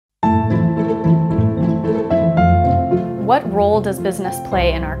What role does business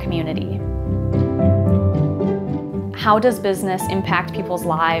play in our community? How does business impact people's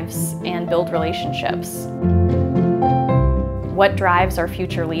lives and build relationships? What drives our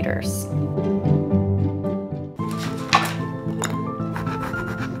future leaders?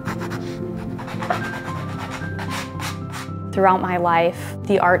 Throughout my life,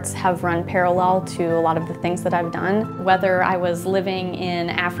 the arts have run parallel to a lot of the things that I've done. Whether I was living in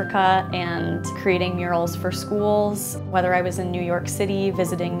Africa and creating murals for schools, whether I was in New York City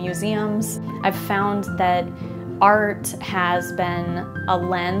visiting museums, I've found that art has been a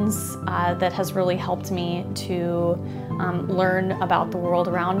lens that has really helped me to learn about the world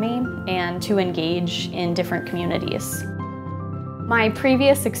around me and to engage in different communities. My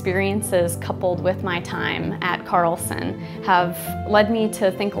previous experiences, coupled with my time at Carlson, have led me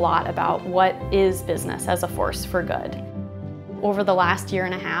to think a lot about what is business as a force for good. Over the last year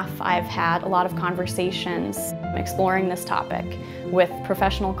and a half, I've had a lot of conversations exploring this topic with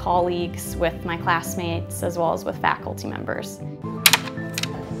professional colleagues, with my classmates, as well as with faculty members.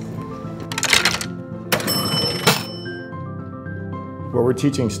 What we're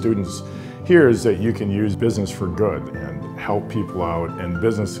teaching students here is that you can use business for good and help people out, and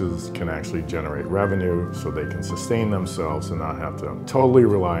businesses can actually generate revenue so they can sustain themselves and not have to totally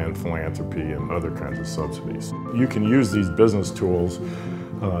rely on philanthropy and other kinds of subsidies. You can use these business tools,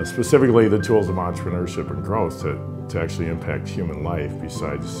 specifically the tools of entrepreneurship and growth, to actually impact human life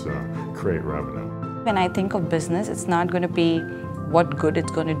besides create revenue. When I think of business, it's not going to be what good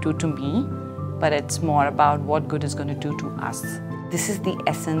it's going to do to me, but it's more about what good it's going to do to us. This is the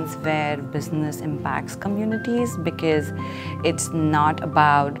essence where business impacts communities, because it's not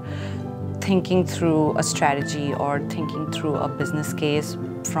about thinking through a strategy or thinking through a business case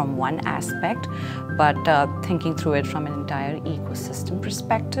from one aspect, but thinking through it from an entire ecosystem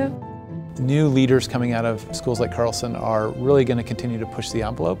perspective. New leaders coming out of schools like Carlson are really going to continue to push the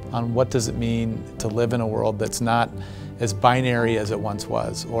envelope on what does it mean to live in a world that's not as binary as it once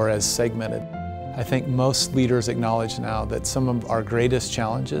was or as segmented. I think most leaders acknowledge now that some of our greatest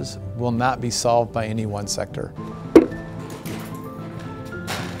challenges will not be solved by any one sector.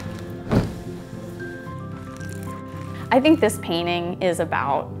 I think this painting is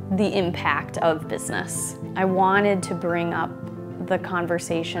about the impact of business. I wanted to bring up the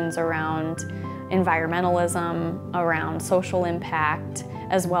conversations around environmentalism, around social impact,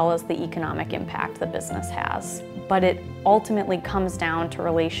 as well as the economic impact that business has. But it ultimately comes down to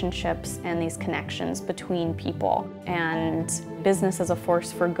relationships and these connections between people. And business as a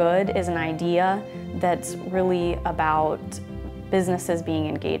force for good is an idea that's really about businesses being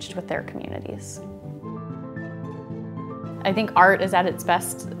engaged with their communities. I think art is at its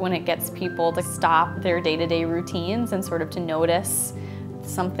best when it gets people to stop their day-to-day routines and sort of to notice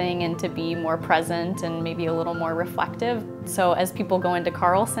something and to be more present and maybe a little more reflective. So as people go into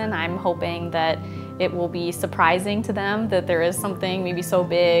Carlson, I'm hoping that it will be surprising to them that there is something maybe so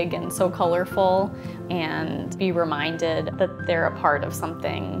big and so colorful, and be reminded that they're a part of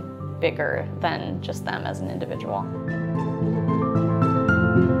something bigger than just them as an individual.